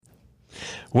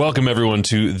Welcome, everyone,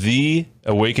 to the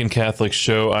Awaken Catholic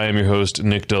Show. I am your host,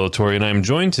 Nick Delatorre, and I am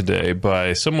joined today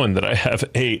by someone that I have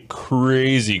a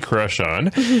crazy crush on,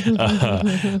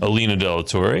 Alina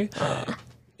Delatorre.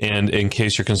 And in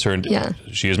case you're concerned,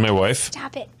 she is my wife.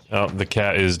 Stop it. Oh, the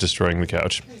cat is destroying the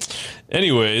couch.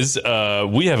 Anyways,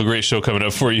 we have a great show coming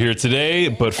up for you here today.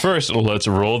 But first, let's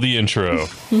roll the intro.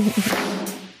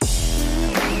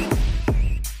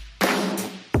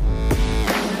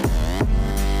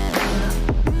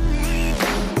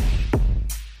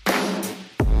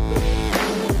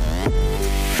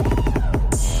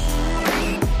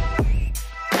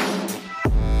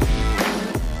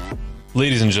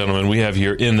 Ladies and gentlemen, we have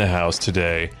here in the house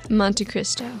today Monte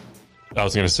Cristo. I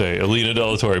was going to say Alina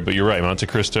Delatorre, but you're right. Monte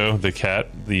Cristo, the cat,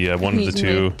 the one of the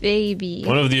two, baby,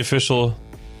 one of the official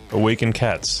Awaken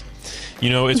cats. You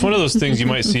know, it's one of those things. You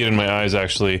might see it in my eyes.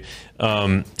 Actually,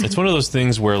 it's one of those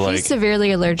things where, like, he's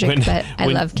severely allergic, but I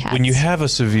love cats. When you have a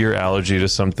severe allergy to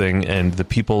something, and the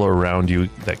people around you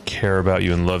that care about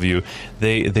you and love you,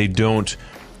 they don't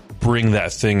bring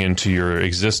that thing into your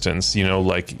existence. You know,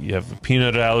 like you have a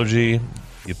peanut allergy.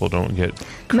 People don't get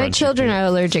crunchy. My children are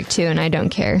allergic too, and I don't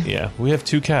care. Yeah, we have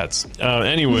 2 cats.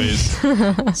 Anyways,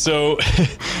 so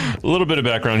a little bit of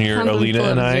background here. Alina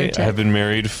and I have been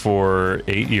married for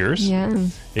 8 years. Yeah.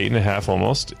 8.5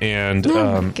 almost. And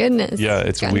oh my goodness. Yeah,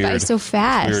 it's weird. By so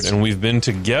fast. It's weird. And we've been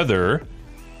together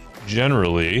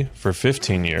generally for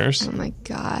 15 years. Oh my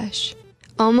gosh.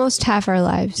 Almost half our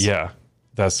lives. Yeah.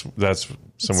 That's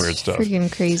some weird stuff.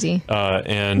 Freaking crazy.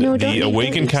 And the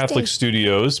Awaken Catholic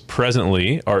Studios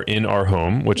presently are in our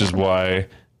home, which is why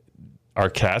our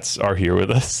cats are here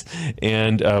with us.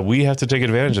 And we have to take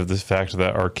advantage of the fact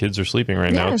that our kids are sleeping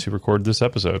right now to record this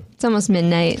episode. It's almost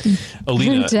midnight.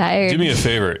 Alina, I'm tired. Do me a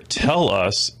favor. Tell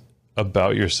us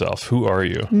about yourself. Who are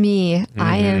you? Me.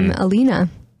 I am Alina.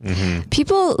 Mm-hmm.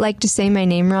 People like to say my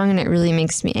name wrong, and it really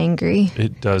makes me angry.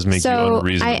 It does make you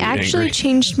unreasonably I actually angry.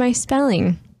 Changed my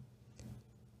spelling.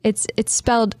 It's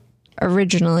spelled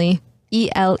originally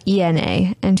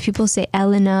Elena, and people say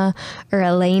Elena or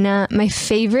Elena. My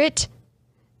favorite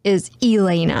is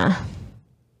Elena.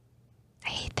 I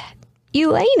hate that.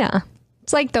 Elena.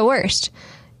 It's like the worst.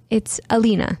 It's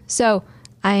Alina. So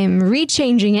I'm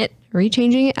changing it.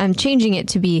 I'm changing it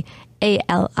to be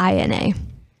Alina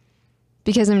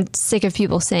because I'm sick of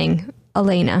people saying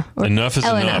Elena. Or enough is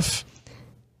Elena. enough.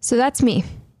 So that's me.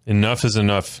 Enough is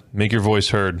enough. Make your voice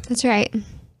heard. That's right.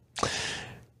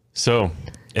 So,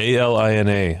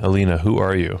 Alina, Alina, who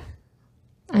are you?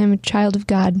 I am a child of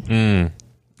God. I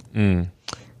am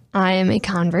a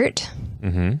convert.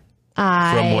 Mm-hmm.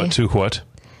 From what to what?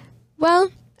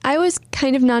 Well, I was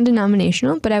kind of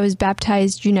non-denominational, but I was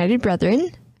baptized United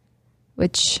Brethren,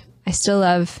 which I still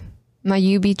love. My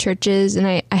UB churches, and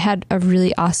I had a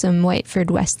really awesome Whiteford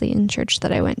Wesleyan church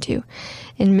that I went to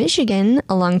in Michigan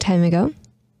a long time ago.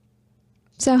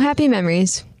 So happy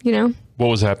memories, you know. What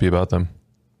was happy about them?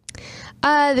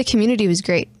 The community was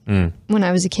great when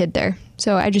I was a kid there.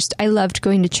 So I loved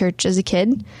going to church as a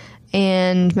kid,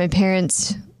 and my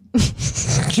parents.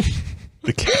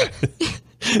 The cat.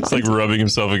 It's like rubbing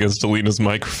himself against Alina's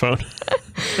microphone.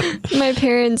 My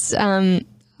parents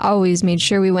always made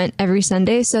sure we went every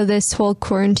Sunday. So this whole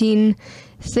quarantine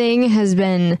thing has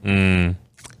been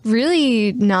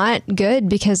really not good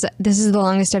because this is the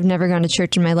longest I've never gone to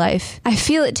church in my life. I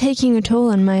feel it taking a toll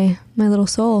on my little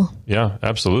soul. Yeah,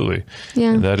 absolutely.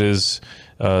 Yeah. That is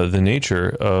the nature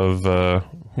of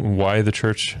why the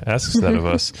church asks that of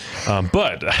us.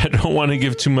 But I don't want to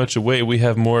give too much away. We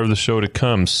have more of the show to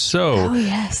come. So,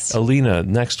 yes. Alina,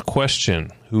 next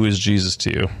question. Who is Jesus to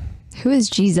you? Who is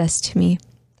Jesus to me?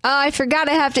 Oh, I forgot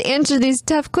I have to answer these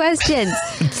tough questions.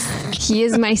 He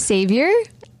is my savior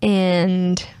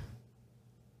and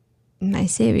my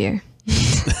savior.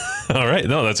 All right.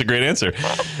 No, that's a great answer.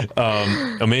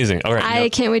 Amazing. All right. I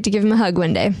can't wait to give him a hug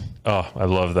one day. Oh, I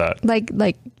love that.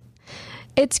 Like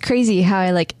it's crazy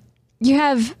how you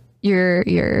have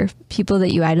your people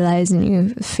that you idolize and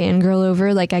you fangirl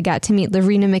over. Like I got to meet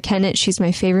Lorena McKennitt. She's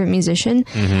my favorite musician.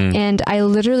 Mm-hmm. And I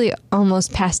literally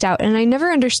almost passed out. And I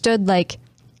never understood like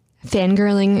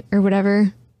fangirling or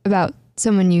whatever about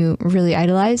someone you really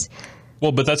idolize.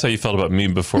 Well, but that's how you felt about me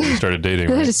before we started dating,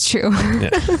 right? That is true.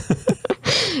 Yeah.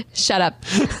 Shut up.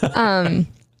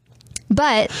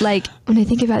 But like when I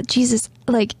think about Jesus,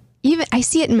 like even I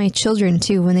see it in my children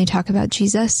too when they talk about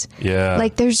Jesus. Yeah.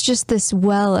 Like there's just this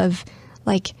well of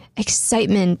like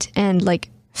excitement and like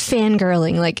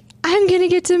fangirling. Like I'm going to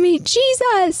get to meet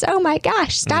Jesus. Oh my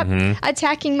gosh. Stop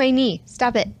attacking my knee.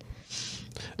 Stop it.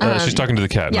 She's talking to the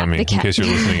cat, not me, in case you're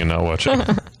listening and not watching.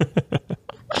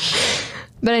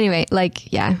 But anyway,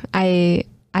 like, yeah, I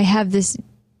have this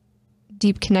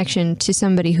deep connection to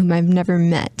somebody whom I've never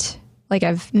met. Like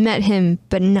I've met him,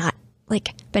 but not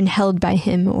like been held by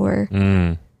him, or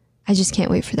I just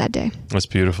can't wait for that day. That's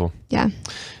beautiful. Yeah.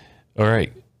 All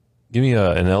right. Give me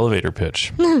an elevator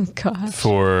pitch Oh gosh.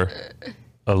 for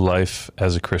a life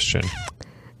as a Christian.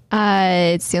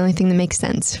 It's the only thing that makes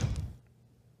sense.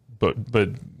 But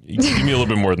give me a little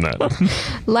bit more than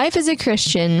that. Life as a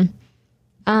Christian.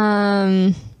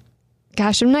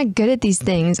 Gosh, I'm not good at these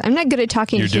things. I'm not good at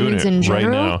talking You're to doing humans it in right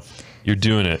general. now. You're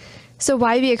doing it. So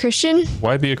why be a Christian?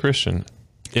 Why be a Christian?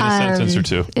 In a sentence or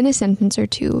two. In a sentence or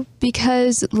two.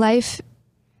 Because life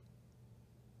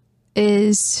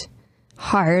is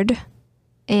hard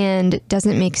and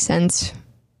doesn't make sense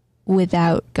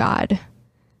without God.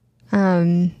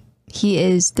 He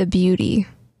is the beauty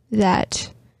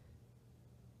that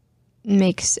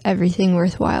makes everything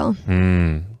worthwhile.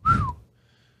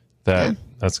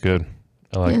 That's good.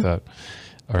 I like that.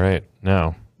 All right.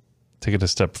 Now, take it a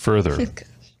step further.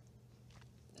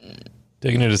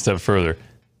 Taking it a step further.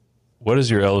 What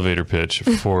is your elevator pitch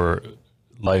for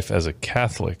life as a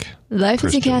Catholic? Life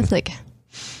as a Catholic.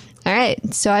 All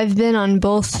right. So I've been on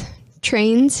both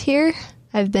trains here.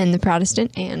 I've been the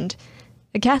Protestant and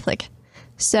a Catholic.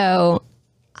 So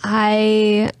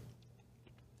I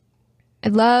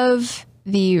love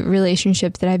the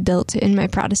relationship that I built in my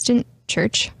Protestant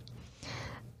church.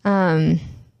 And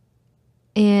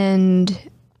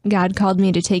God called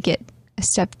me to take it a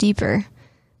step deeper.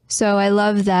 So I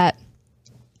love that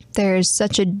there's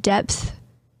such a depth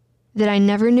that I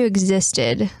never knew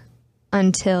existed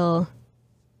until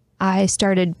I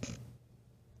started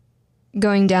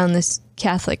going down this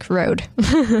Catholic road.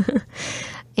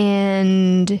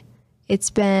 And it's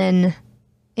been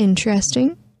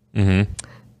interesting,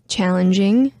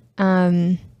 challenging,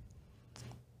 but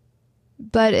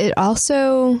it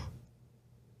also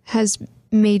has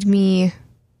made me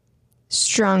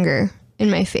stronger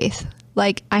in my faith.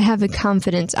 Like, I have a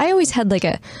confidence. I always had like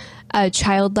a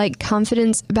childlike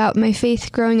confidence about my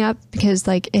faith growing up because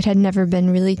like it had never been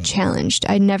really challenged.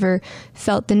 I never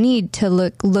felt the need to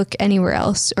look anywhere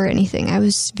else or anything. I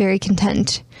was very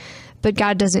content. But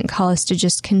God doesn't call us to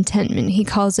just contentment. He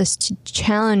calls us to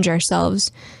challenge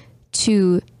ourselves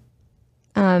to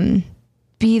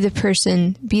be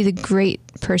the great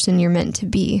person you're meant to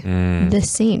be, the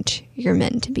saint you're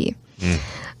meant to be.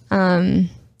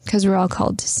 Because we're all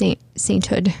called to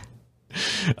sainthood.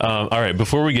 All right.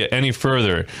 Before we get any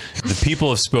further, the people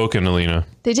have spoken, Alina.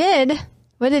 They did.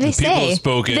 What did they say? People have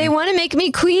spoken. They want to make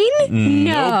me queen?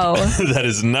 No. Nope. That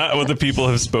is not what the people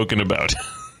have spoken about.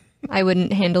 I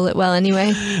wouldn't handle it well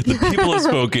anyway. The people have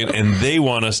spoken, and they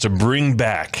want us to bring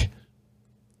back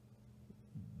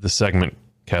the segment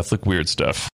Catholic Weird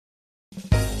Stuff.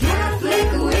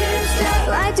 Catholic weird stuff.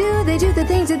 Why do they do the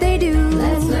things that they do?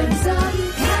 Let's learn some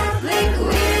Catholic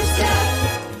weird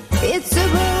stuff. It's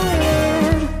super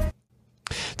weird.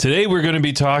 Today we're going to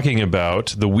be talking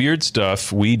about the weird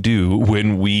stuff we do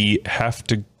when we have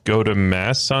to go to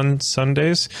Mass on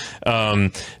Sundays.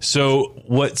 So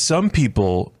what some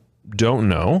people don't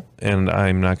know, and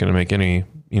I'm not going to make any,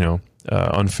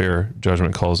 unfair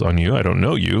judgment calls on you. I don't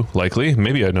know you, likely.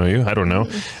 Maybe I know you. I don't know.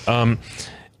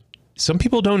 Some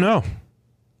people don't know,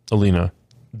 Alina,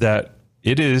 that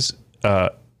it is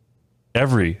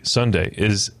every Sunday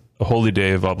is a holy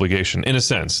day of obligation, in a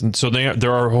sense. And so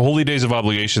there are holy days of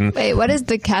obligation. Wait, what is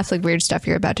the Catholic weird stuff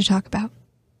you're about to talk about?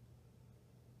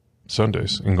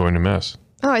 Sundays and going to Mass.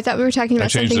 Oh, I thought we were talking about I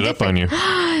changed something it up different.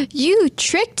 on you. You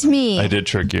tricked me. I did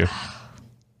trick you.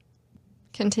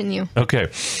 Continue. Okay.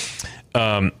 So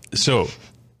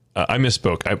I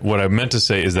misspoke. What I meant to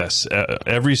say is that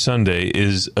every Sunday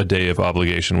is a day of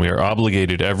obligation. We are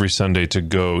obligated every Sunday to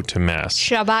go to Mass.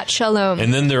 Shabbat Shalom.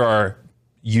 And then there are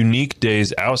unique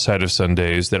days outside of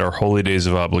Sundays that are holy days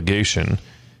of obligation.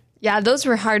 Yeah, those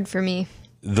were hard for me.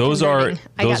 Those are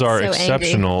exceptional.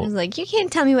 Angry. I was like, you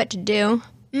can't tell me what to do.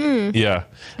 Yeah,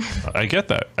 I get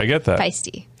that.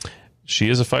 Feisty. She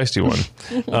is a feisty one.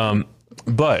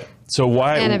 But so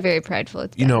why? And a very prideful.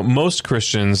 Most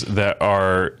Christians that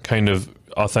are kind of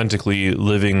authentically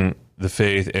living the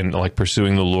faith and like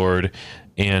pursuing the Lord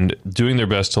and doing their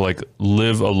best to like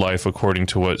live a life according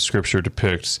to what Scripture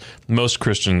depicts. Most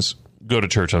Christians go to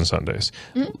church on Sundays,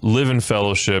 live in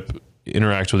fellowship,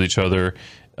 interact with each other,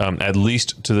 at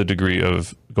least to the degree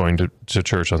of going to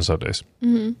church on Sundays.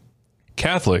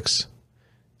 Catholics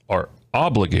are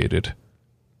obligated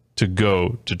to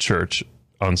go to church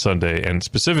on Sunday and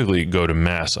specifically go to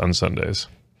Mass on Sundays.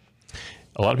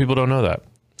 A lot of people don't know that.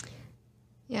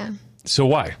 Yeah. So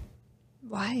why?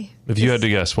 Why? If you had to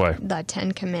guess why. The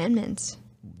 10 Commandments.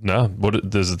 No. What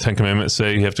does the Ten Commandments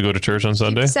say? You have to go to church on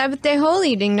Sunday? Sabbath day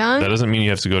holy, ding dong. That doesn't mean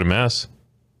you have to go to mass.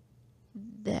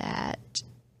 That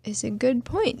is a good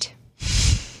point.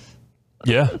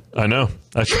 Yeah, I know.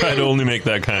 I try to only make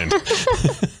that kind.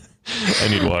 I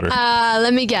need water.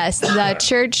 Let me guess. The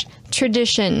church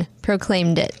tradition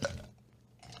proclaimed it.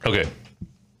 Okay.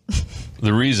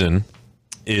 The reason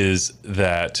is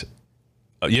that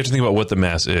you have to think about what the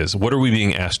mass is. What are we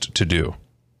being asked to do?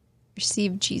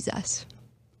 Receive Jesus.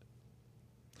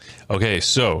 Okay,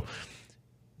 so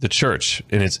the church,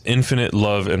 in its infinite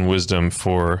love and wisdom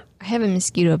for I have a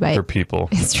mosquito bite. her people.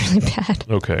 It's really bad.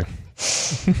 Okay.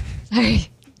 Sorry.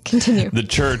 Continue. The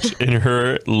church, in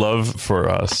her love for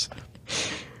us,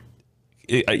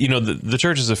 the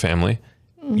church is a family.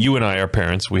 You and I are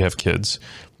parents. We have kids.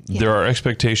 Yeah. There are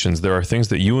expectations. There are things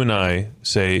that you and I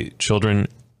say, children,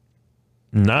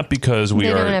 not because we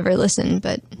they are... don't ever listen,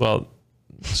 but... Well,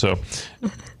 so...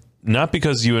 Not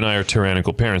because you and I are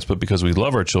tyrannical parents, but because we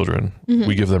love our children. Mm-hmm.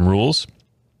 We give them rules.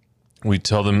 We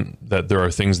tell them that there are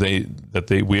things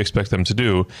we expect them to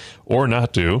do or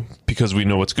not do because we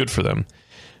know what's good for them.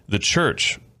 The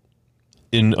church,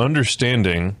 in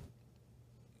understanding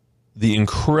the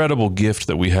incredible gift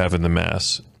that we have in the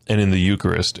Mass and in the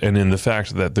Eucharist and in the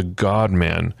fact that the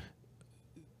God-man,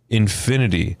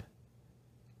 infinity,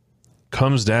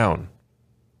 comes down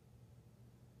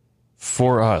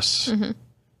for us. Mm-hmm.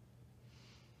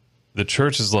 The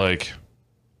church is like,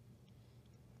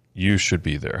 you should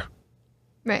be there.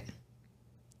 Right.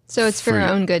 So it's for our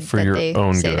own good for that your they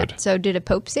own say good. that. So did a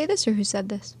pope say this or who said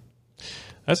this?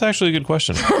 That's actually a good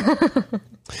question.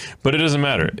 But it doesn't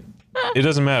matter. It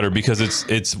doesn't matter because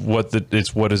it's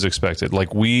what is expected.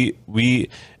 Like we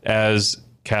as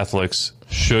Catholics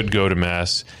should go to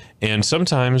Mass, and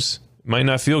sometimes it might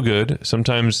not feel good.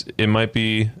 Sometimes it might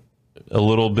be a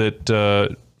little bit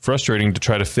frustrating to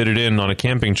try to fit it in on a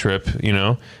camping trip.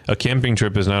 A camping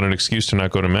trip is not an excuse to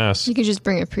not go to Mass. You could just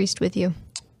bring a priest with you.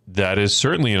 That is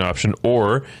certainly an option,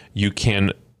 or you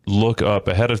can look up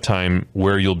ahead of time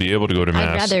where you'll be able to go to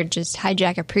Mass. I'd rather just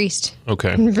hijack a priest.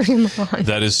 Okay. And bring him along.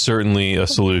 That is certainly a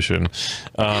solution.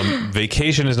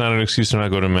 Vacation is not an excuse to not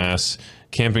go to Mass.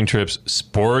 Camping trips,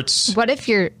 sports. What if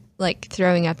you're like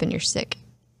throwing up and you're sick?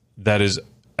 That is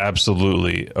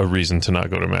absolutely a reason to not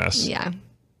go to Mass. Yeah.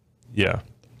 Yeah.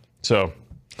 So,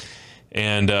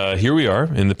 and here we are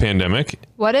in the pandemic.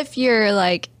 What if you're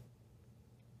like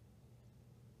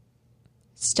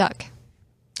stuck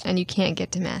and you can't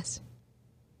get to Mass?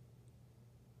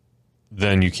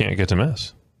 Then you can't get to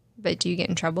Mass. But do you get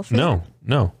in trouble for that?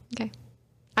 No. Okay.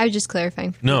 I was just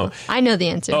clarifying. For No. people. I know the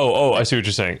answer. Oh, I see what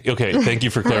you're saying. Okay, thank you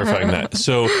for clarifying that.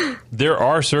 So there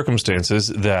are circumstances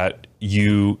that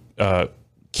you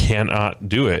cannot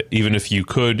do it. Even if you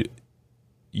could,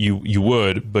 you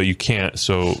would, but you can't.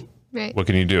 So Right. what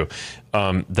can you do?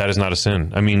 That is not a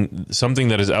sin. I mean, something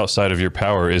that is outside of your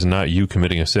power is not you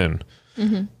committing a sin.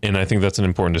 Mm-hmm. And I think that's an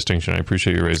important distinction. I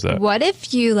appreciate you raised that. What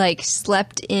if you like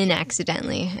slept in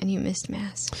accidentally and you missed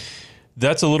Mass?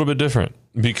 That's a little bit different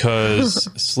because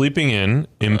sleeping in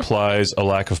implies a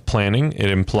lack of planning. It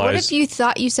implies... What if you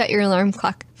thought you set your alarm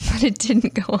clock, but it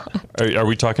didn't go off? Are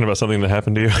we talking about something that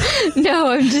happened to you?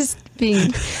 No, I'm just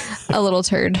being a little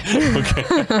turd. Okay.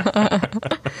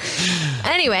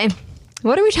 Anyway,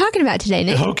 what are we talking about today,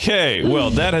 Nick? Okay. Well,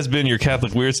 that has been your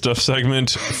Catholic Weird Stuff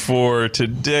segment for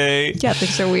today.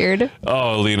 Catholics are weird.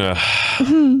 Oh, Alina.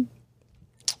 How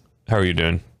are you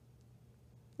doing?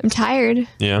 I'm tired.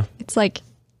 Yeah. It's like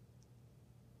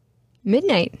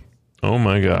midnight. Oh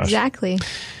my gosh. Exactly.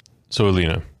 So,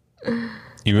 Alina,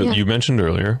 you mentioned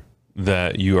earlier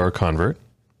that you are a convert.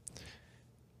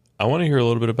 I want to hear a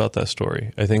little bit about that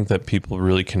story. I think that people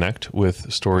really connect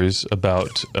with stories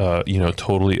about,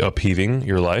 totally upheaving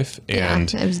your life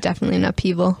and it was definitely an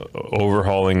upheaval.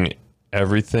 overhauling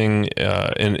everything.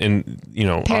 And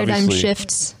Paradigm obviously,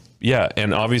 shifts. Yeah.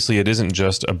 And obviously it isn't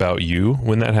just about you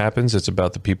when that happens. It's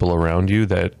about the people around you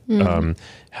that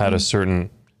had a certain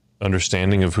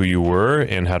understanding of who you were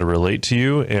and how to relate to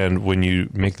you. And when you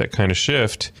make that kind of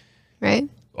shift, Right.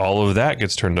 all of that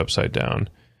gets turned upside down.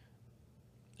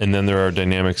 And then there are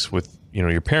dynamics with,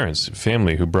 your parents,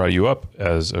 family who brought you up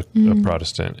as a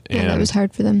Protestant. Yeah, And that was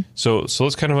hard for them. So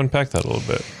let's kind of unpack that a little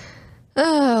bit.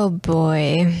 Oh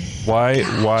boy.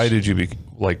 Why did you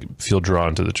feel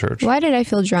drawn to the church? Why did I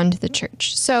feel drawn to the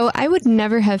church? So I would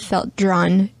never have felt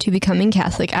drawn to becoming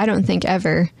Catholic. I don't think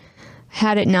ever,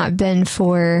 had it not been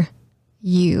for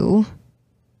you.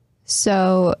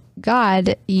 So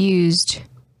God used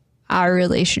our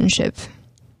relationship,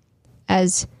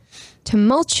 as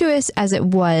tumultuous as it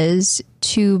was,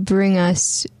 to bring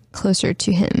us closer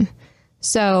to him.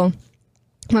 So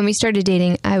when we started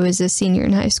dating, I was a senior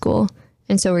in high school,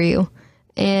 and so were you.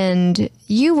 And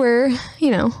you were,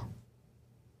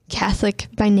 Catholic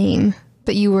by name,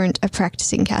 but you weren't a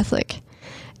practicing Catholic.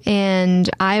 And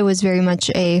I was very much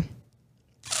a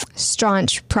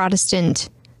staunch Protestant.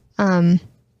 I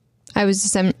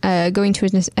was going to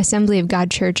an Assembly of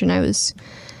God church, and I was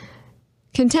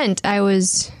content. I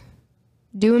was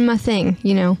doing my thing,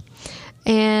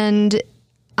 And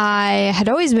I had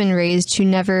always been raised to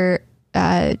never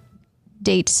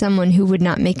date someone who would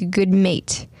not make a good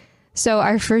mate. So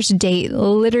our first date,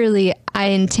 literally, I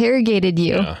interrogated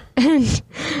you. Yeah. And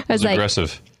I was like,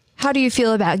 aggressive. How do you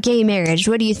feel about gay marriage?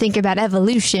 What do you think about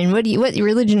evolution? What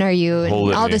religion are you?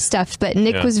 And all this stuff. But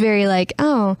Nick was very like,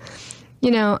 oh,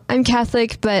 I'm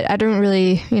Catholic, but I don't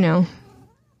really, I'm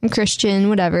Christian,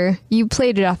 whatever. You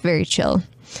played it off very chill.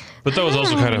 But that was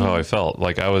also kind of how I felt.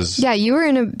 Like I was... Yeah, you were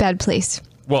in a bad place.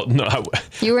 Well, no.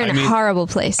 You were in a horrible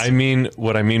place. I mean,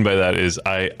 what I mean by that is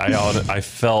I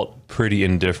felt pretty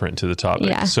indifferent to the topic.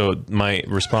 Yeah. So my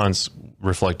response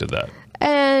reflected that.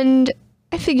 And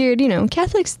I figured,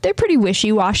 Catholics, they're pretty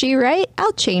wishy-washy, right?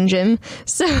 I'll change him.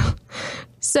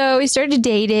 So we started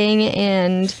dating,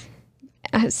 and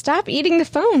stop eating the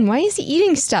phone. Why is he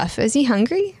eating stuff? Is he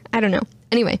hungry? I don't know.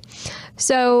 Anyway,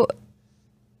 so...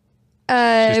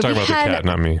 She's talking about the cat,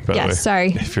 not me, by the way.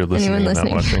 Sorry. If you're listening and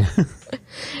not watching.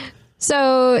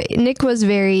 So Nick was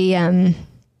very...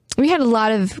 we had a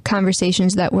lot of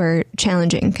conversations that were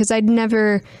challenging, because I'd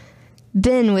never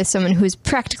been with someone who was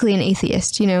practically an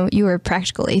atheist. You were a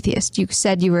practical atheist. You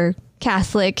said you were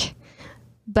Catholic,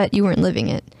 but you weren't living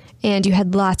it. And you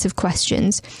had lots of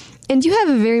questions. And you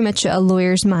have very much a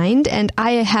lawyer's mind, and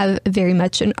I have very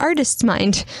much an artist's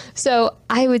mind. So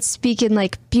I would speak in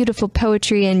like beautiful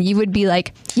poetry, and you would be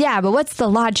like, yeah, but what's the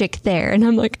logic there? And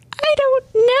I'm like, I don't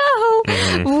know.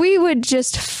 Mm-hmm. We would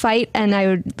just fight, and I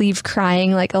would leave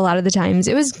crying like a lot of the times.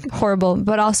 It was horrible,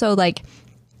 but also like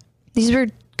these were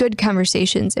good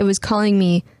conversations. It was calling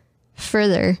me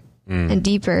further and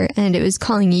deeper, and it was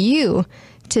calling you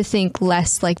to think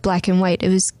less like black and white. It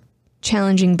was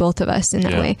challenging both of us in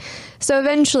that way. So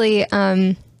eventually,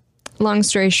 long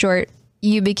story short,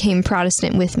 you became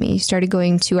Protestant with me. You started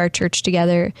going to our church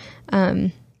together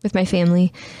with my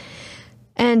family.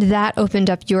 And that opened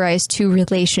up your eyes to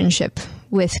relationship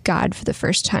with God for the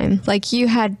first time. Like you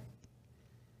had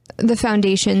the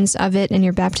foundations of it in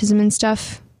your baptism and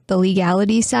stuff, the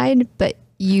legality side, but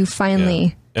you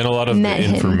finally and a lot of the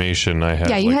information I had.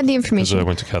 Yeah, you had the information. I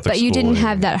went to Catholic but you school didn't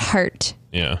have that heart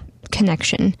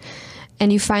connection.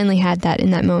 And you finally had that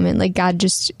in that moment. Like God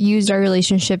just used our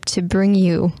relationship to bring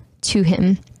you to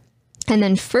him. And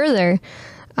then further,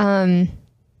 there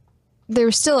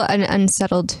was still an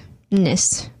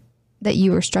unsettledness that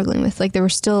you were struggling with. Like there were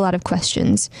still a lot of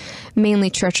questions,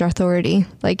 mainly church authority.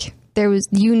 Like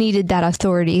you needed that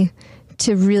authority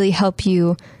to really help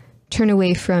you turn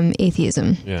away from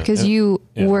atheism, because you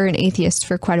were an atheist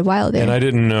for quite a while there. And I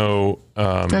didn't know.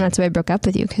 And that's why I broke up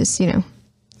with you, because,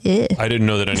 I didn't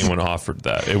know that anyone offered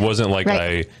that. It wasn't like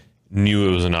I knew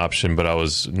it was an option, but I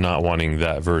was not wanting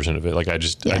that version of it. Like I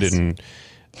didn't.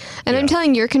 And I'm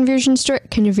telling your conversion story.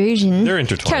 They're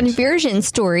intertwined. Conversion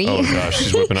story. Oh gosh,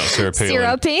 she's whipping out Sarah Palin.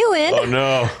 Sarah Palin. Oh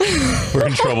no, we're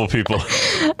in trouble, people.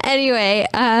 Anyway,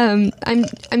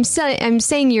 I'm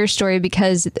saying your story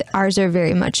because ours are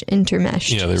very much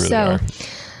intermeshed. Yeah, they really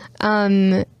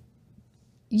are.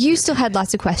 You still had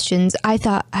lots of questions. I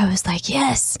was like,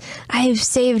 yes, I have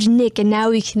saved Nick, and now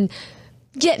we can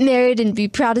get married and be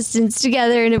Protestants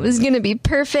together, and it was going to be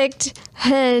perfect.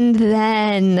 And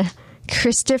then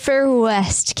Christopher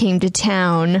West came to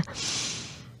town.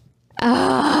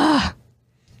 And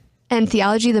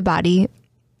Theology of the Body,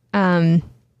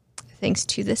 thanks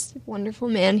to this wonderful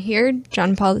man here,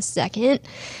 John Paul II,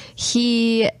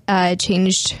 he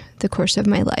changed the course of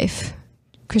my life.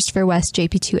 Christopher West,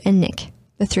 JP2, and Nick.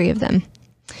 The three of them.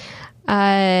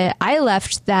 I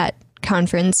left that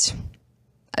conference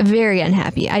very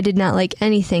unhappy. I did not like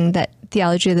anything that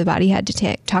Theology of the Body had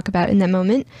to talk about in that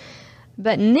moment.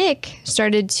 But Nick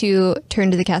started to turn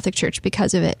to the Catholic Church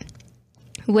because of it,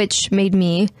 which made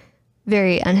me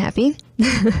very unhappy.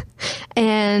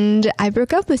 And I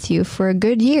broke up with you for a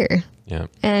good year. Yeah.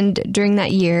 And during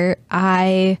that year,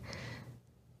 I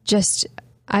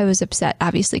was upset,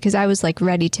 obviously, because I was like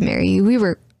ready to marry you. We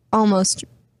were almost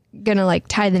gonna like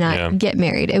tie the knot, get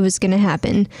married. It was gonna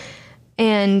happen.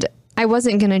 And I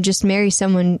wasn't gonna just marry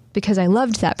someone because I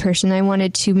loved that person. I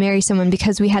wanted to marry someone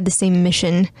because we had the same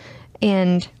mission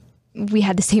and we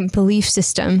had the same belief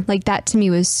system. Like that to me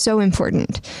was so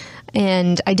important.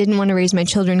 And I didn't want to raise my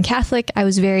children Catholic. I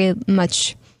was very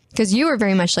much, because you were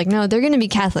very much like, no, they're going to be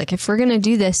Catholic. If we're going to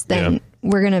do this, then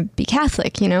we're going to be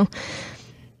Catholic, you know?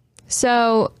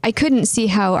 So I couldn't see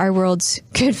how our worlds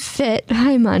could fit.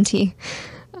 Hi, Monty.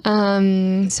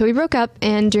 So we broke up,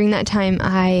 and during that time,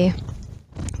 I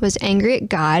was angry at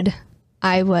God.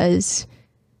 I was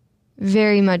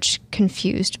very much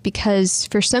confused because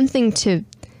for something to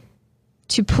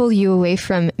pull you away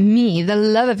from me, the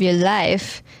love of your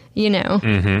life, you know,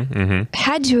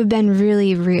 had to have been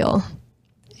really real.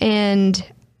 And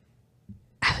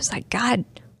I was like, God,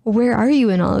 where are you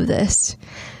in all of this?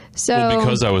 So Well,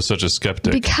 because I was such a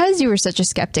skeptic. Because you were such a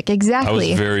skeptic, exactly.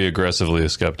 I was very aggressively a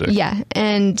skeptic. Yeah,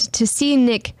 and to see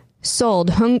Nick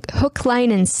sold hook,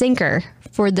 line, and sinker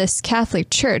for this Catholic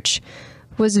Church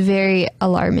was very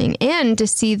alarming. And to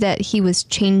see that he was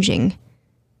changing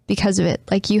because of it.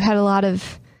 Like, you had a lot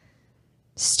of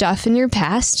stuff in your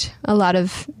past, a lot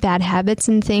of bad habits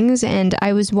and things, and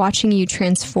I was watching you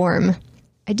transform.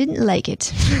 I didn't like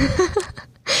it.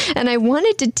 And I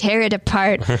wanted to tear it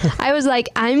apart. I was like,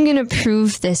 I'm going to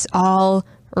prove this all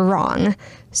wrong.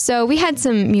 So we had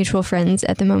some mutual friends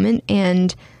at the moment,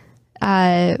 and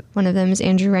one of them is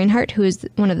Andrew Reinhardt, who is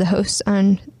one of the hosts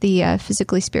on the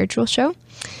Physically Spiritual show.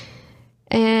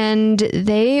 And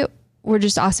they were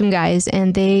just awesome guys,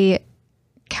 and they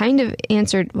kind of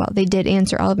answered, well, they did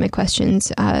answer all of my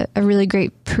questions. A really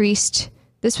great priest.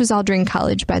 This was all during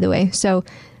college, by the way. So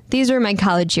these were my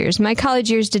college years. My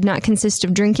college years did not consist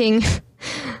of drinking.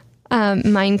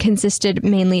 Mine consisted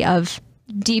mainly of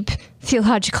deep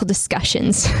theological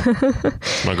discussions,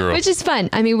 My girl. which is fun.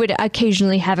 I mean, would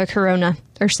occasionally have a Corona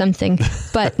or something,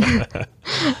 but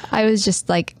I was just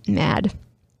like mad,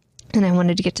 and I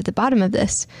wanted to get to the bottom of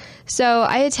this. So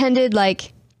I attended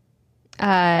like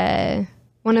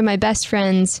one of my best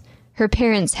friends. Her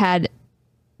parents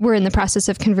were in the process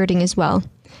of converting as well,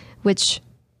 which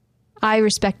I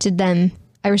respected them.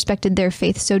 I respected their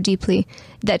faith so deeply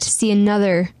that to see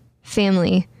another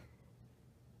family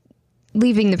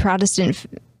leaving the Protestant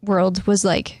world was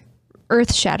like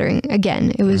earth-shattering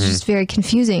again. It was just very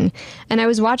confusing. And I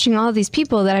was watching all of these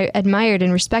people that I admired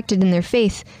and respected in their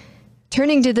faith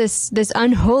turning to this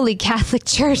unholy Catholic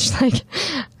Church. Like,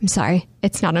 I'm sorry,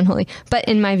 it's not unholy, but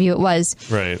in my view it was.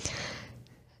 Right.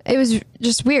 It was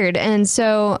just weird. And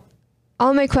so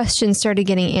all my questions started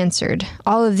getting answered.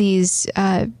 All of these,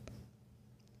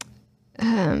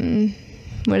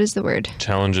 what is the word?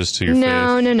 Challenges to your faith.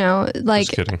 No. Like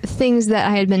kidding. things that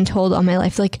I had been told all my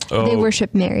life. Like they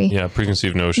worship Mary. Yeah,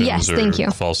 preconceived notions Yes, or thank you.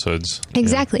 falsehoods.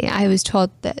 Exactly. I was told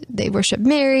that they worship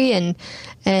Mary and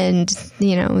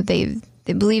you know, they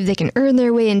believe they can earn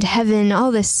their way into heaven,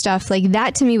 all this stuff. Like,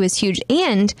 that to me was huge.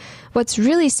 And what's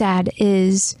really sad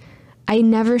is I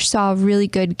never saw really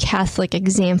good Catholic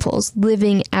examples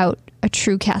living out a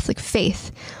true Catholic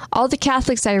faith. All the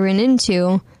Catholics I ran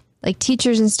into, like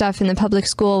teachers and stuff in the public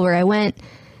school where I went,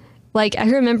 like, I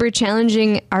remember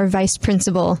challenging our vice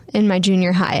principal in my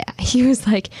junior high. He was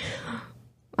like,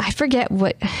 I forget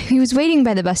what, he was waiting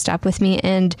by the bus stop with me,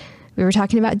 and we were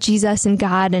talking about Jesus and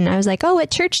God, and I was like, oh,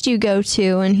 what church do you go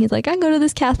to? And he's like, I go to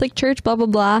this Catholic church, blah, blah,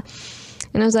 blah.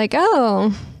 And I was like,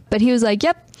 oh. But he was like,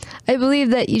 yep, I believe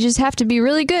that you just have to be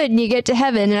really good and you get to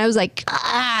heaven. And I was like,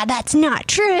 that's not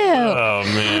true. Oh,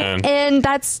 man. And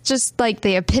that's just like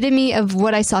the epitome of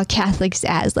what I saw Catholics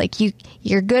as. Like,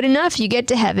 you're good enough, you get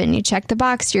to heaven. You check the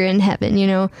box, you're in heaven, you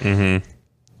know? Mm-hmm.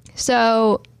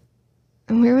 So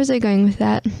where was I going with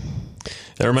that?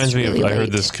 That reminds me really of, I heard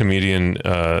late. this comedian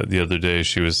the other day.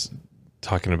 She was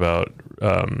talking about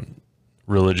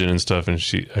religion and stuff, and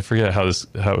I forget how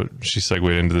she segued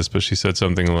into this, but she said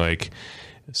something like,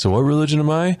 so what religion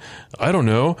am I? I don't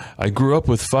know. I grew up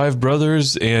with 5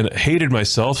 brothers and hated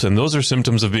myself, and those are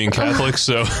symptoms of being Catholic.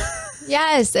 So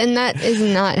Yes, and that is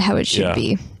not how it should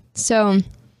be. So,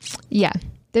 yeah,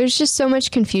 there's just so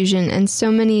much confusion and so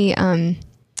many,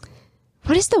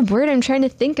 what is the word I'm trying to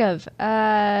think of?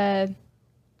 The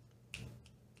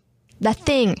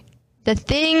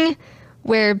thing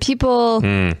where people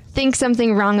think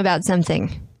something wrong about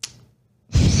something.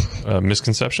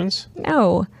 misconceptions?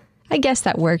 No, I guess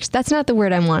that works. That's not the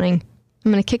word I'm wanting.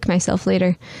 I'm going to kick myself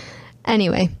later.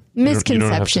 Anyway,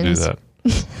 misconceptions. You don't have to do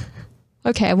that.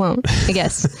 Okay, I won't, I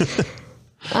guess.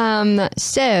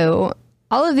 So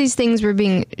all of these things were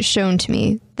being shown to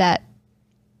me that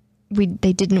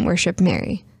they didn't worship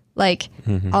Mary. Like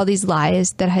all these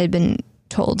lies that I had been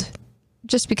told,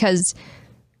 just because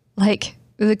like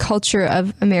the culture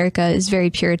of America is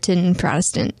very Puritan and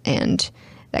Protestant, and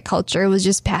that culture was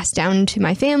just passed down to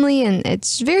my family, and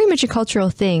it's very much a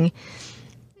cultural thing.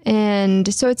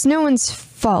 And so it's no one's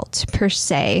fault per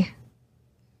se,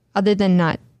 other than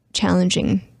not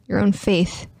challenging your own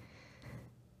faith.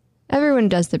 Everyone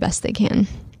does the best they can.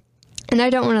 And I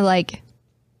don't want to like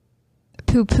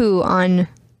poo-poo on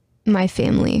my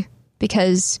family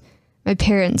because my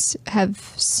parents have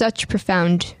such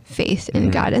profound faith in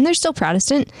God, and they're still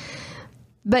Protestant,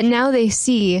 but now they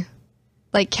see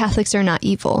like Catholics are not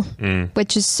evil,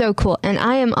 which is so cool. And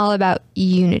I am all about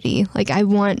unity. Like I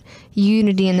want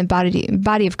unity in the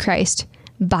body of Christ,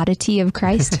 body of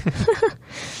Christ.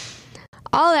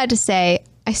 All that to say,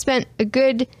 I spent a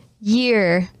good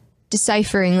year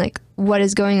deciphering like what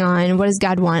is going on, what does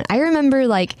God want. I remember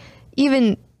like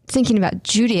even thinking about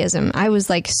Judaism. I was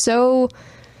like so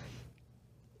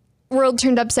world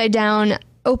turned upside down,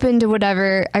 open to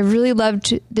whatever. I really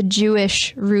loved the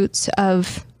Jewish roots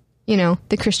of, you know,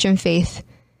 the Christian faith.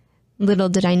 Little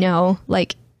did I know,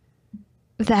 like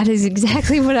that is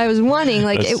exactly what I was wanting.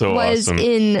 Like That's it so was awesome.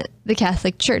 in the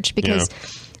Catholic Church because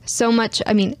so much,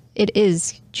 I mean, it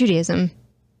is Judaism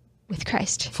with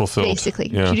Christ. Fulfilled. Basically.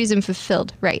 Yeah. Judaism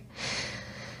fulfilled. Right.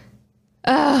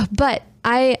 But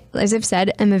I, as I've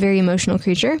said, am a very emotional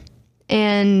creature,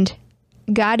 and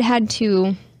God had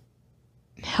to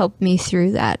help me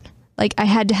through that. Like I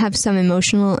had to have some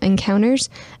emotional encounters.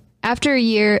 After a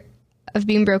year of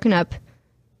being broken up,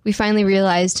 we finally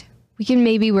realized we can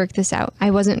maybe work this out.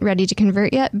 I wasn't ready to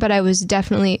convert yet, but I was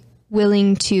definitely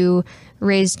willing to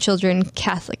raise children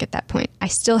Catholic at that point. I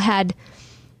still had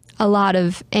a lot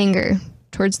of anger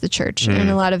towards the church and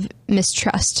a lot of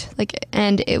mistrust. Like,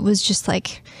 and it was just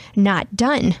like not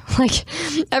done. Like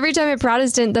every time a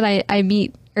Protestant that I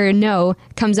meet or know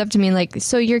comes up to me like,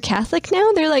 so you're Catholic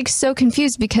now? They're like so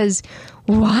confused because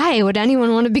why would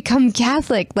anyone want to become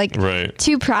Catholic? Like Right.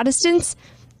 two Protestants,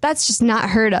 that's just not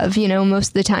heard of, you know, most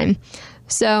of the time.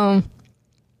 So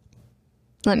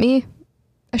let me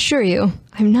assure you,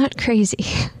 I'm not crazy.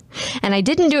 And I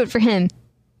didn't do it for him.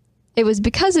 It was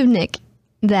because of Nick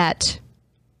that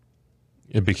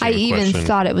It became I a even question.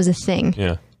 thought it was a thing.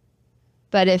 Yeah.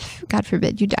 But if, God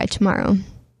forbid, you die tomorrow,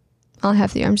 I'll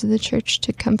have the arms of the church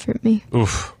to comfort me.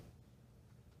 Oof.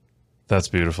 That's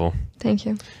beautiful. Thank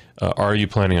you. Are you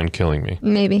planning on killing me?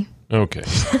 Maybe. Okay.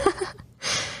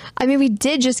 I mean, we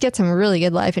did just get some really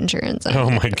good life insurance. Oh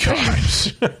my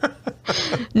gosh.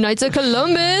 Knights of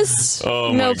Columbus.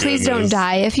 Oh No, my please don't goodness.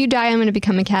 die. If you die, I'm going to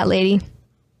become a cat lady.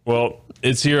 Well,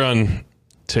 it's here on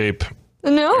tape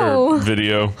No. or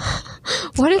video.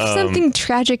 What if something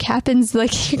tragic happens,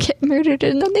 like you get murdered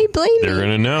and then they blame They're me?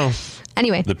 going to know.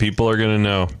 Anyway. The people are going to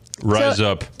know. Rise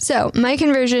up. So my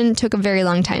conversion took a very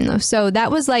long time though. So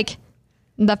that was like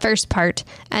the first part.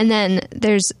 And then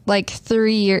there's like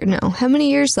 3 years, no, how many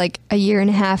years? Like a year and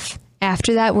a half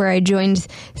after that where I joined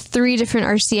 3 different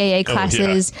RCAA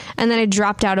classes. And then I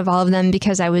dropped out of all of them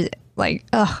because I was like,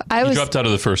 You dropped out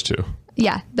of the first 2.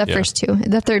 Yeah, the first 2.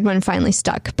 The third one finally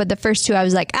stuck. But the first 2, I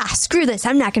was like, screw this.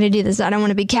 I'm not going to do this. I don't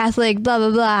want to be Catholic, blah, blah,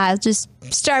 blah. I'll just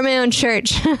start my own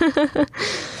church.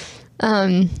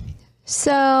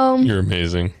 So, You're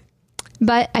amazing.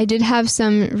 but I did have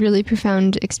some really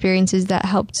profound experiences that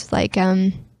helped. Like,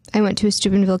 I went to a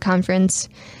Steubenville conference,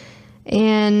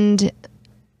 and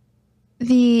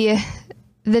the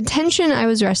tension I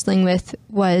was wrestling with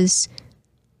was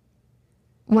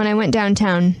when I went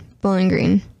downtown Bowling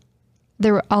Green,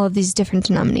 there were all of these different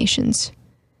denominations,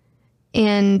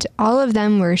 and all of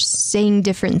them were saying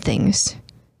different things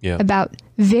Yeah. about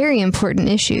very important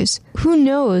issues. Who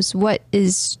knows what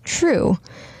is true?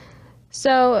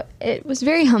 So it was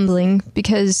very humbling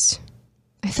because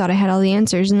I thought I had all the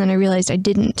answers, and then I realized I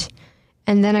didn't.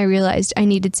 And then I realized I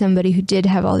needed somebody who did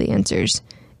have all the answers.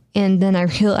 And then I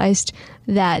realized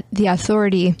that the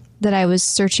authority that I was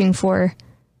searching for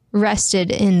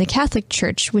rested in the Catholic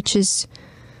Church, which is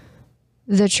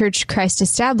the church Christ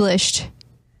established.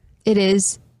 It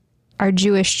is our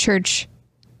Jewish church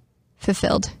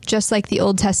fulfilled. Just like the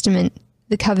Old Testament,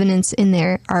 the covenants in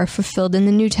there are fulfilled in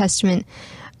the New Testament.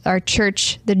 Our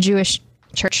church, the Jewish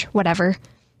church, whatever,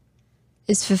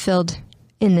 is fulfilled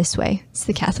in this way. It's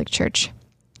the Catholic Church.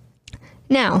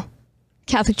 Now,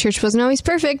 Catholic Church wasn't always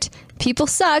perfect. People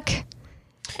suck.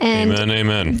 And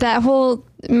Amen. that whole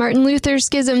Martin Luther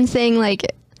schism thing,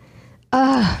 like,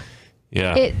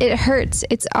 Yeah. it hurts.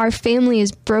 It's our family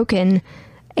is broken,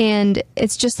 and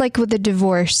it's just like with a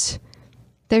divorce.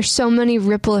 There's so many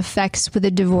ripple effects with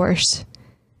a divorce,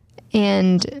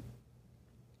 and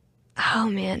oh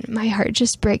man, my heart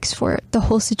just breaks for the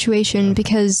whole situation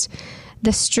because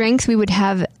the strength we would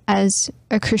have as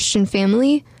a Christian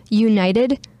family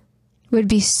united would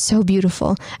be so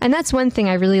beautiful. And that's one thing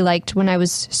I really liked when I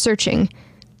was searching.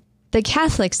 The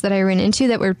Catholics that I ran into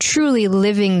that were truly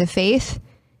living the faith,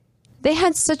 they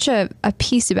had such a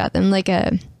peace about them, like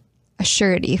a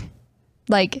surety.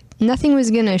 Like nothing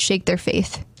was going to shake their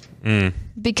faith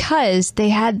because they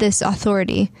had this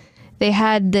authority. They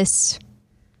had this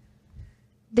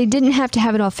they didn't have to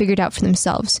have it all figured out for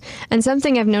themselves. And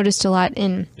something I've noticed a lot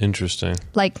in Interesting.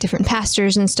 like different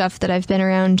pastors and stuff that I've been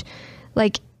around,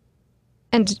 like,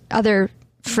 and other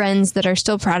friends that are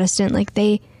still Protestant, like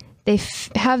they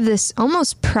have this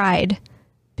almost pride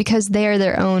because they are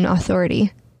their own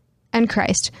authority. And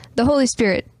Christ, the Holy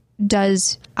Spirit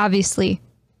does obviously,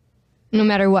 no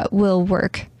matter what, will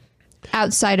work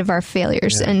outside of our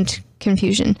failures and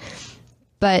confusion.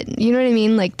 But you know what I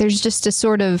mean? Like there's just a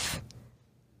sort of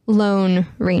Lone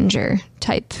Ranger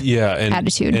type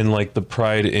attitude. And like the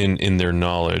pride in their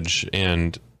knowledge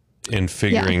and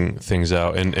figuring things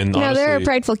out. And honestly, there are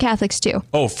prideful Catholics too.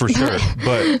 Oh, for sure.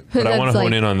 But I want to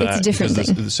hone in on that. It's a different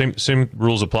thing. The same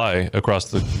rules apply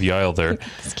across the aisle there.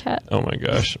 This cat. Oh my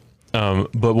gosh.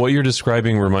 But what you're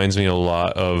describing reminds me a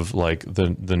lot of like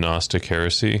the Gnostic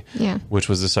heresy, which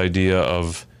was this idea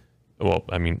of, well,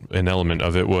 I mean, an element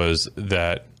of it was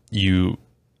that you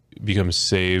become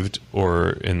saved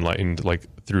or enlightened like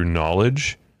through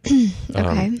knowledge.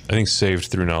 I think saved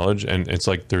through knowledge, and it's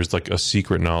like there's like a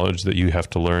secret knowledge that you have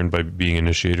to learn by being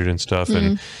initiated and stuff.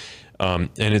 And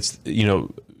it's, you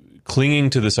know, clinging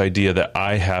to this idea that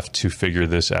I have to figure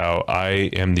this out.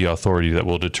 I am the authority that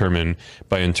will determine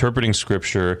by interpreting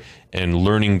scripture and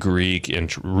learning Greek and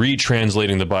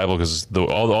retranslating the Bible, because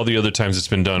all the other times it's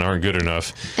been done aren't good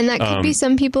enough. And that could be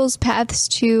some people's paths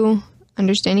to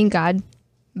understanding God,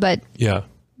 but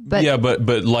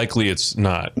likely it's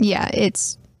not. Yeah,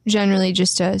 it's generally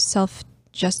just a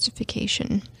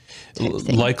self-justification type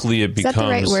thing. Likely it becomes... Is that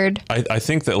the right word? I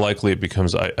think that likely it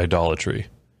becomes idolatry.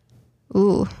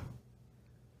 Ooh.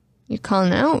 You're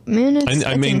calling out, man. It's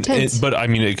intense. But I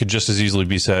mean, it could just as easily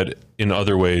be said in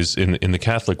other ways in the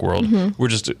Catholic world. We're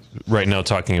just right now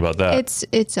talking about that.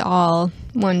 It's all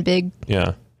one big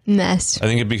mess. I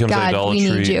think it becomes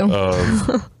idolatry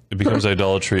of it becomes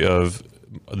idolatry of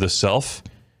the self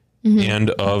and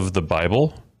of the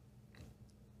Bible.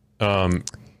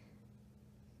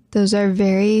 Those are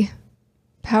very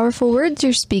powerful words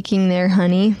you're speaking there,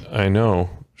 honey. I know.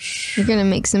 You're going to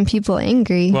make some people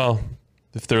angry. Well,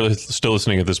 if they're still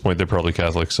listening at this point, they're probably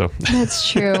Catholic, so. That's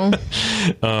true.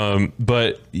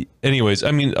 But anyways,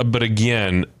 I mean, but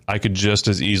again, I could just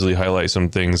as easily highlight some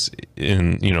things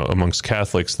in, you know, amongst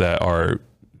Catholics that are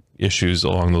issues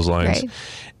along those lines. Right.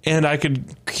 And I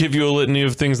could give you a litany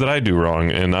of things that I do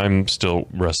wrong and I'm still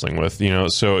wrestling with, you know,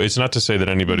 so it's not to say that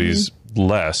anybody's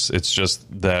less. It's just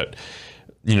that,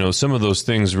 you know, some of those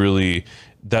things really,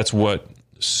 that's what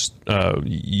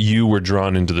you were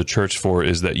drawn into the church for,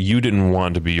 is that you didn't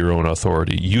want to be your own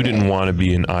authority. You didn't want to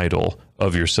be an idol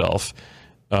of yourself,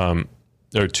 or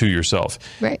to yourself.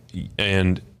 Right.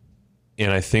 And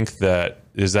I think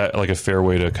is that like a fair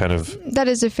way to kind of... That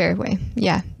is a fair way.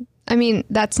 Yeah. I mean,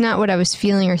 that's not what I was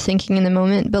feeling or thinking in the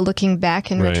moment, but looking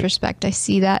back in retrospect, I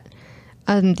see that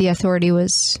the authority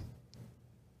was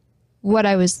what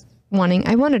I was wanting.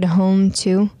 I wanted a home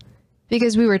too,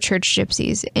 because we were church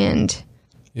gypsies, and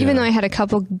even though I had a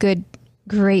couple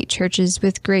great churches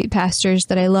with great pastors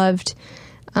that I loved,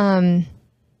 I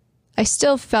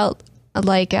still felt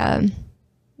like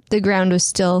the ground was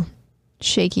still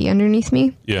shaky underneath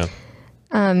me. Yeah.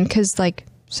 Because like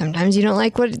sometimes you don't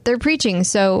like what they're preaching,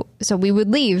 so we would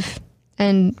leave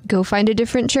and go find a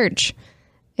different church.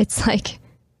 It's like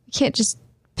you can't just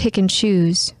pick and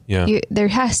choose. Yeah. There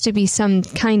has to be some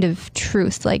kind of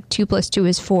truth, like 2 + 2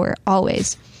 is 4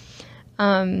 always.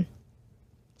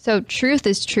 So truth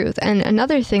is truth. And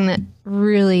another thing that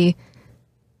really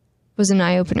was an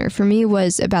eye-opener for me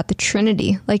was about the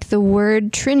Trinity. Like the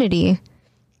word Trinity,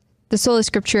 the sola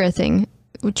scriptura thing.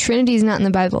 Trinity is not in the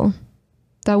Bible.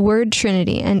 The word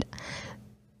Trinity. And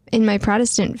in my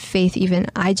Protestant faith even,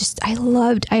 I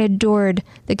adored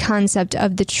the concept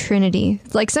of the Trinity.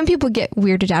 Like some people get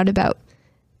weirded out about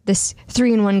this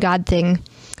 3-in-1 God thing.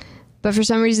 But for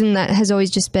some reason that has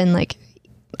always just been like,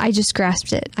 I just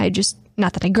grasped it.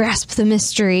 Not that I grasped the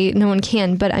mystery, no one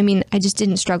can, but I mean, I just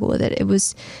didn't struggle with it.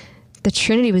 The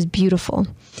Trinity was beautiful.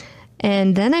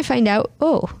 And then I find out,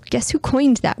 guess who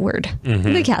coined that word?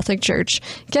 The Catholic Church.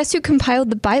 Guess who compiled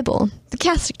the Bible? The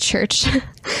Catholic Church.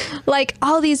 Like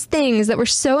all these things that were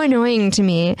so annoying to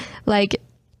me, like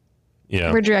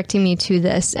were directing me to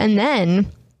this. And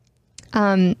then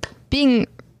being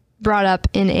brought up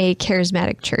in a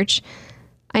charismatic church,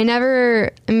 I'm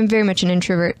very much an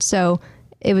introvert, so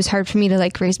it was hard for me to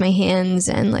like raise my hands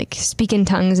and like speak in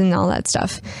tongues and all that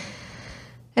stuff.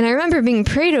 And I remember being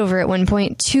prayed over at one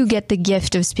point to get the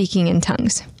gift of speaking in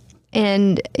tongues.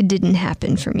 And it didn't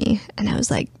happen for me. And I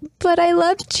was like, but I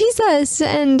love Jesus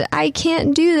and I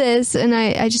can't do this. And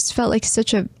I just felt like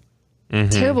such a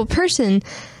terrible person.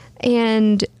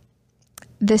 And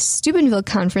this Steubenville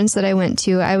conference that I went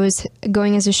to, I was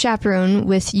going as a chaperone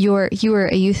with you were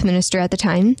a youth minister at the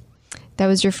time. That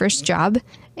was your first job,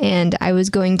 and I was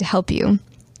going to help you.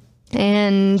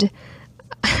 And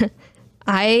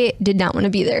I did not want to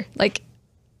be there. Like,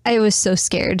 I was so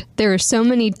scared. There were so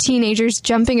many teenagers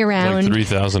jumping around. Like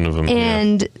 3,000 of them.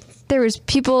 And there was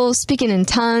people speaking in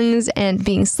tongues and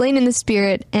being slain in the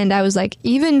spirit. And I was like,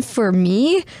 even for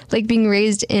me, like being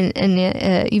raised in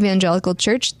an evangelical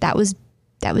church, that was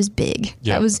big.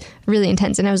 Yeah. That was really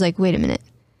intense. And I was like, wait a minute.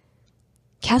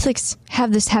 Catholics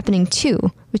have this happening too,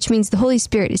 which means the Holy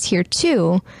Spirit is here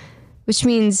too, which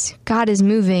means God is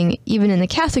moving even in the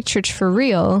Catholic Church for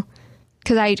real.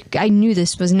 Because I knew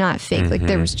this was not fake. Like,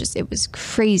 there was just, it was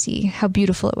crazy how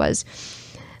beautiful it was.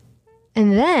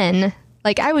 And then,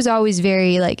 like, I was always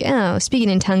very like, oh,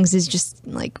 speaking in tongues is just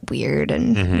like weird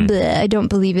and bleh, I don't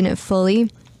believe in it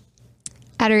fully.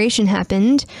 Adoration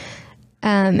happened.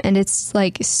 And it's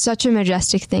like such a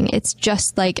majestic thing. It's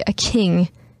just like a king.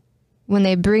 When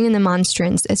they bring in the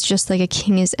monstrance, it's just like a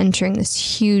king is entering this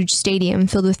huge stadium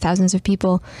filled with thousands of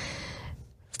people.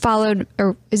 Followed,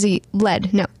 or is he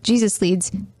led? No, Jesus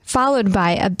leads, followed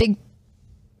by a big,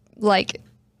 like,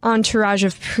 entourage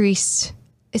of priests.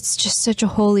 It's just such a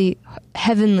holy,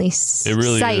 heavenly It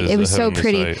really sight. is It was a so heavenly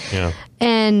pretty. sight, yeah.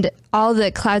 And all the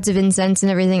clouds of incense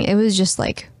and everything, it was just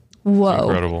like, whoa.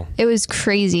 Incredible. It was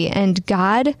crazy. And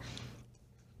God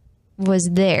was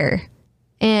there.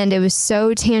 And it was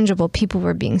so tangible. People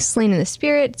were being slain in the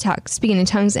spirit, speaking in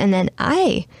tongues. And then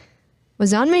I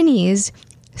was on my knees,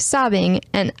 sobbing,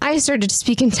 and I started to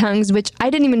speak in tongues, which I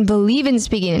didn't even believe in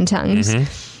speaking in tongues.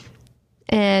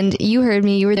 And you heard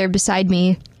me. You were there beside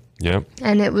me. Yep.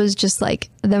 And it was just like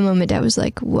the moment I was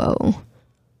like, whoa,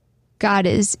 God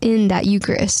is in that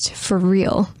Eucharist for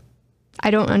real. I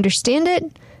don't understand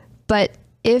it, but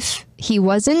if he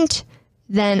wasn't,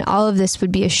 then all of this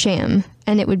would be a sham,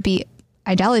 and it would be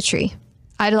idolatry,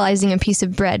 idolizing a piece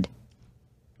of bread.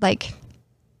 Like,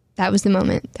 that was the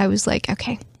moment. I was like,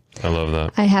 okay, I love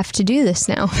that. I have to do this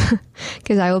now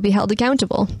because I will be held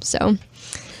accountable. So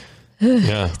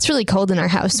Yeah. it's really cold in our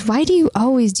house. Why do you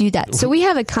always do that? So we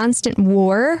have a constant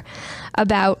war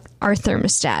about our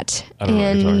thermostat. I don't know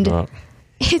what you're talking about.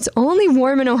 It's only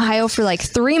warm in Ohio for like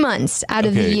 3 months out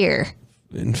of the Okay. year.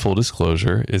 In full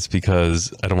disclosure, it's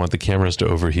because I don't want the cameras to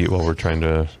overheat while we're trying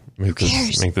to make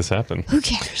cares? this happen. Who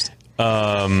cares?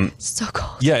 It's so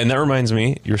cold. Yeah, and that reminds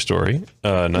me, your story,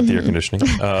 not the air conditioning,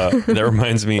 that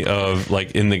reminds me of,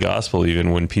 like, in the gospel,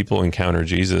 even when people encounter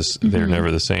Jesus, they're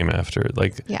never the same after.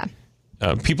 Like, Yeah.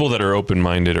 people that are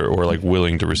open-minded or like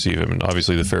willing to receive him. And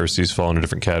obviously the Pharisees fall in a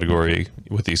different category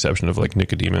with the exception of like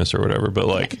Nicodemus or whatever. But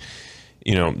like,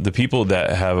 you know, the people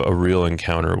that have a real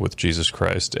encounter with Jesus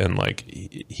Christ and like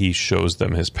he shows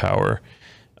them his power,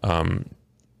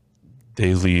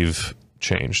 they leave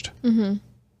changed. And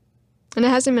it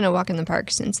hasn't been a walk in the park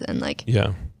since then. Like,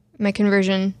 Yeah. my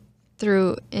conversion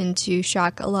threw into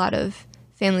shock a lot of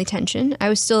family tension. I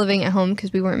was still living at home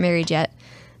because we weren't married yet.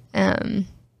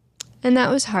 And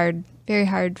that was hard, very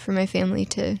hard for my family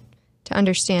to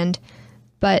understand.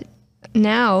 But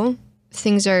now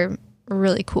things are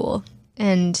really cool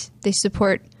and they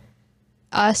support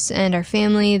us and our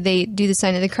family. They do the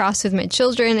sign of the cross with my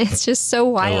children. It's just so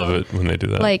wild. I love it when they do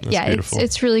that. Like, That's yeah, beautiful.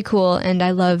 it's really cool. And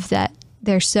I love that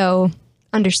they're so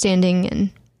understanding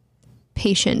and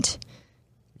patient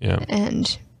yeah.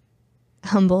 and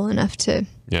humble enough to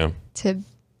Yeah.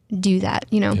 do that,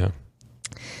 you know? Yeah.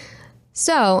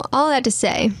 So all that to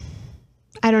say,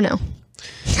 I don't know.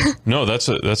 No, that's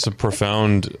a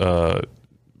profound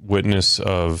witness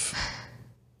of.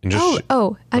 And just,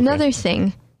 Another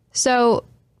thing. So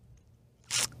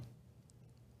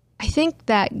I think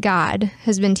that God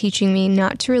has been teaching me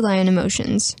not to rely on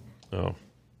emotions. Oh.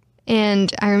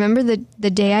 And I remember the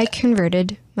day I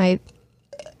converted, my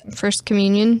first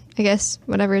communion, I guess,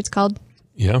 whatever it's called.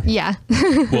 Yeah. Yeah.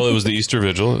 Well, it was the Easter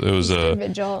Vigil. It was a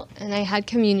Vigil, and I had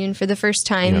communion for the first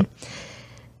time. Yeah.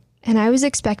 And I was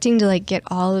expecting to like get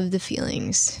all of the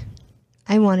feelings.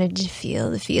 I wanted to feel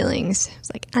the feelings. I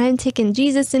was like, I'm taking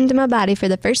Jesus into my body for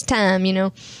the first time, you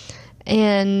know?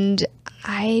 And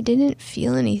I didn't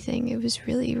feel anything. It was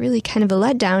really, really kind of a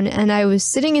letdown. And I was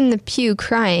sitting in the pew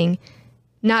crying,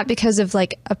 not because of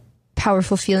like a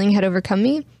powerful feeling had overcome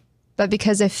me, but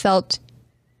because I felt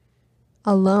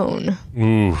alone.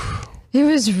 ooh. It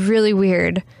was really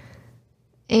weird.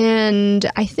 And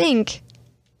I think,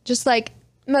 just like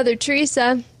Mother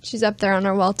Teresa, she's up there on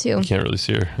our wall too. Can't really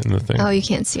see her in the thing. Oh, you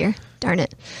can't see her. Darn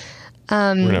it. We're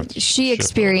gonna have to She shift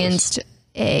experienced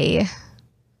a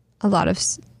lot of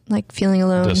like feeling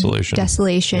alone, Desolation.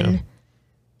 desolation.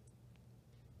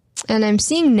 And I'm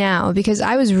seeing now, because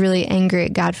I was really angry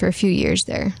at God for a few years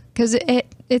there, because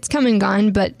it's come and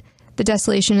gone, but the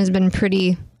desolation has been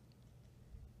pretty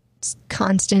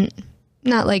constant,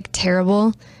 not like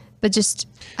terrible, but just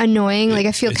annoying. Like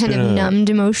I feel kind of numbed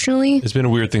emotionally. It's been a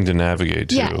weird thing to navigate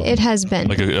too. Yeah, it has been.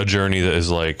 Like a journey that is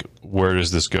like, where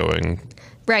is this going?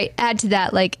 Right. Add to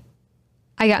that, like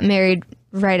I got married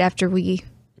right after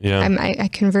I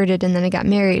converted, and then I got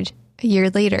married a year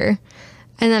later,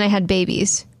 and then I had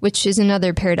babies, which is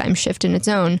another paradigm shift in its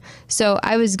own. So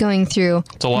I was going through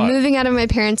moving out of my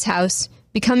parents' house,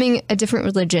 becoming a different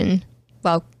religion.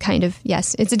 Well, kind of,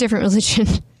 yes, it's a different religion,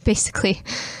 basically.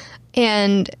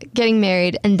 And getting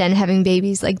married and then having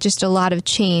babies, like just a lot of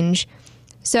change.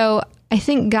 So I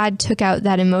think God took out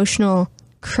that emotional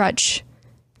crutch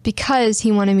because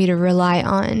he wanted me to rely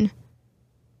on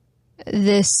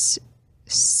this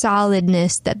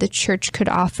solidness that the church could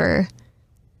offer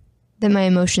that my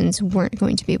emotions weren't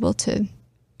going to be able to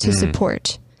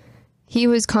support. He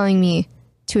was calling me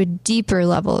to a deeper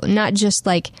level, not just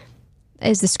like,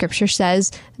 as the scripture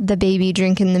says, the baby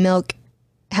drinking the milk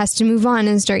has to move on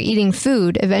and start eating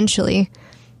food eventually.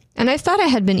 And I thought I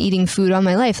had been eating food all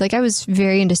my life. Like I was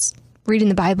very into reading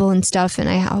the Bible and stuff, and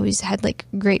I always had like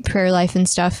great prayer life and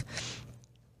stuff.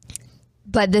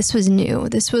 But this was new.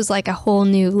 This was like a whole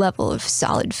new level of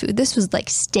solid food. This was like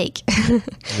steak.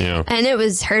 Yeah. And it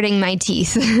was hurting my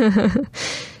teeth.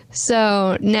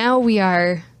 So now we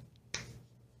are,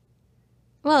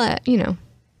 well,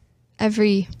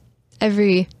 every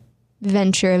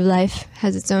venture of life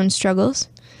has its own struggles,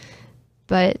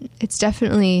 but it's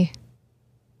definitely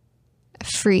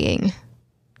freeing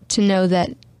to know that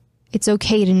it's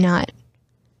okay to not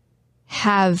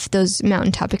have those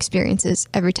mountaintop experiences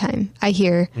every time I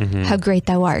hear how great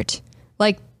thou art.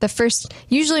 Like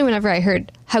usually whenever I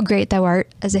heard how great thou art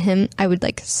as a hymn, I would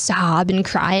like sob and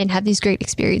cry and have these great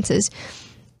experiences.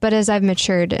 But as I've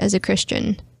matured as a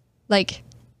Christian, like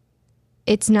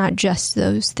it's not just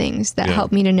those things that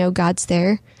help me to know God's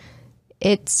there.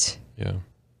 It's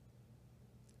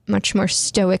much more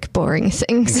stoic, boring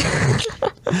things.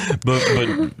 but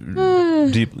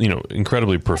deep,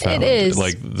 incredibly profound. It is.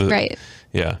 Like right.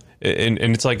 Yeah. And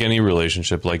it's like any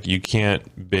relationship, like you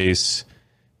can't base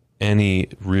any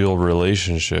real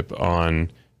relationship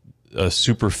on a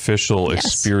superficial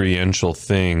experiential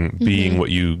thing being what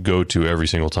you go to every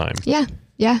single time. Yeah.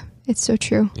 Yeah. It's so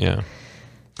true. Yeah.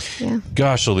 Yeah.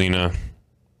 Gosh, Alina,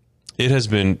 it has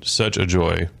been such a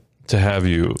joy to have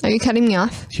you. Are you cutting me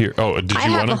off? Here. Oh, did you want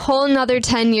to? I have a whole nother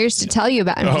 10 years to tell you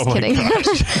about. I'm just kidding.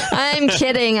 I'm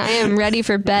kidding. I am ready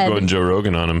for bed. Going Joe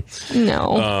Rogan on him.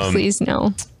 No, please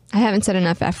no. I haven't said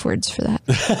enough F words for that.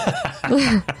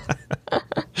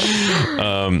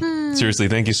 Seriously,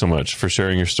 thank you so much for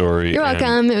sharing your story. You're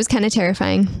welcome. It was kind of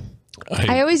terrifying.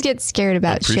 I always get scared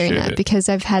about sharing that because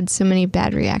I've had so many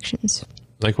bad reactions.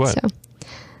 Like what? So,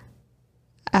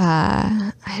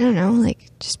 I don't know. Like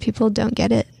just people don't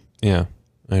get it. Yeah,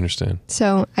 I understand.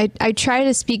 So I try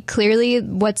to speak clearly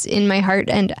what's in my heart,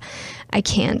 and I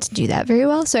can't do that very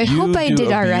well. So I hope I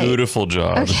did all right. Beautiful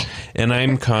job. Okay. And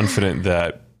I'm confident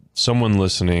that someone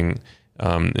listening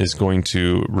is going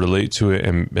to relate to it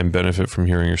and benefit from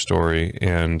hearing your story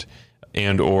and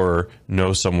or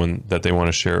know someone that they want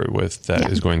to share it with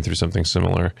that is going through something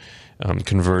similar.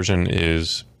 Conversion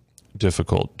is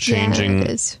difficult. Changing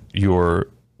your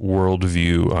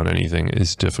worldview on anything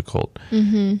is difficult.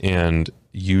 And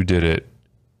you did it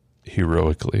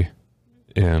heroically.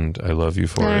 And I love you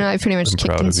for it. I don't know. I pretty much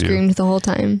kicked and screamed the whole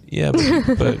time. Yeah,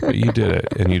 but you did it.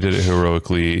 And you did it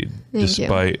heroically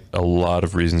despite a lot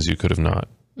of reasons you could have not.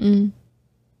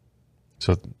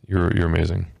 So you're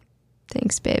amazing.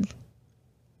 Thanks, babe.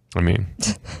 I mean,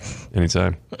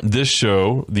 anytime. This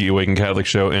show, the Awaken Catholic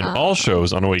Show, and all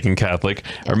shows on Awaken Catholic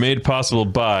are made possible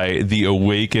by the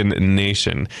Awaken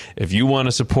Nation. If you want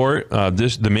to support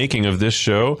the making of this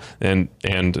show and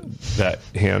that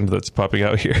hand that's popping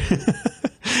out here,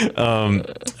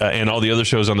 and all the other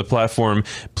shows on the platform,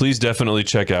 please definitely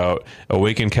check out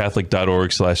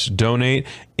awakencatholic.org/donate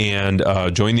and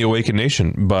join the Awaken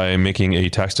Nation by making a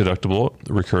tax-deductible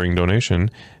recurring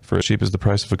donation for as cheap as the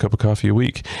price of a cup of coffee a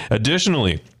week.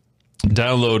 Additionally,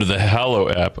 download the Hallow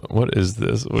app. What is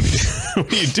this? What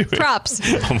are you doing? Props.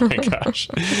 Oh my gosh.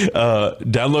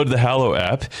 Download the Hallow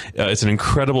app. It's an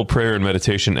incredible prayer and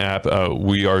meditation app.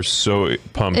 We are so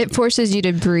pumped. It forces you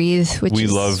to breathe, which we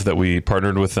love that we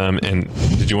partnered with them. And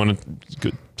did you want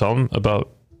to tell them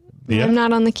about the app? I'm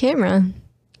not on the camera.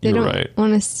 They You're don't right.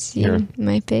 want to see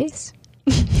my face.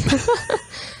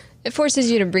 It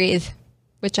forces you to breathe,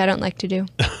 which I don't like to do.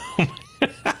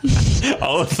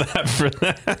 All of that for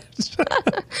that.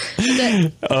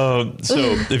 So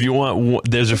if you want,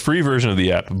 there's a free version of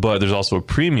the app, but there's also a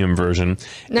premium version.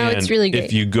 No, and it's really great.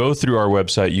 If you go through our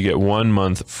website, you get 1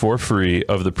 month for free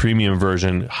of the premium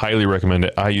version. Highly recommend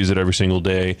it. I use it every single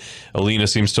day. Alina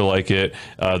seems to like it.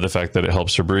 The fact that it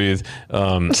helps her breathe.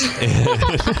 All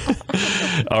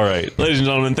right, ladies and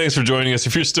gentlemen, thanks for joining us.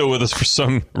 If you're still with us for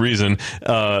some reason,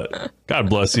 God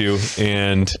bless you.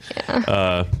 And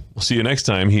we'll see you next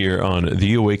time here on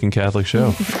the Awaken Catholic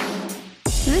Show.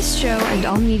 This show and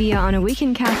all media on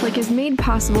Awaken Catholic is made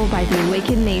possible by the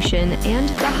Awaken Nation and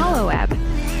the Hallow app.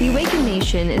 The Awaken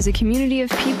Nation is a community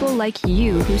of people like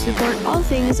you who support all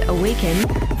things Awaken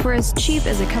for as cheap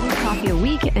as a cup of coffee a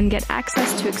week and get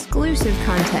access to exclusive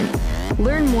content.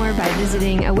 Learn more by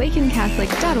visiting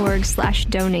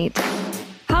awakencatholic.org/donate.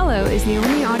 Hallow is the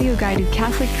only audio-guided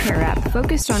Catholic prayer app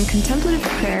focused on contemplative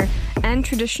prayer and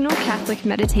traditional Catholic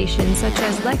meditation such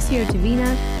as Lectio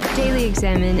Divina, Daily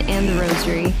Examen, and the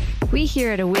Rosary. We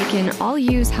here at Awaken all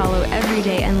use Hallow every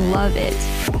day and love it.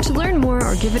 To learn more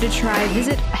or give it a try,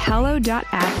 visit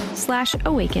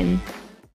hallow.app/awaken.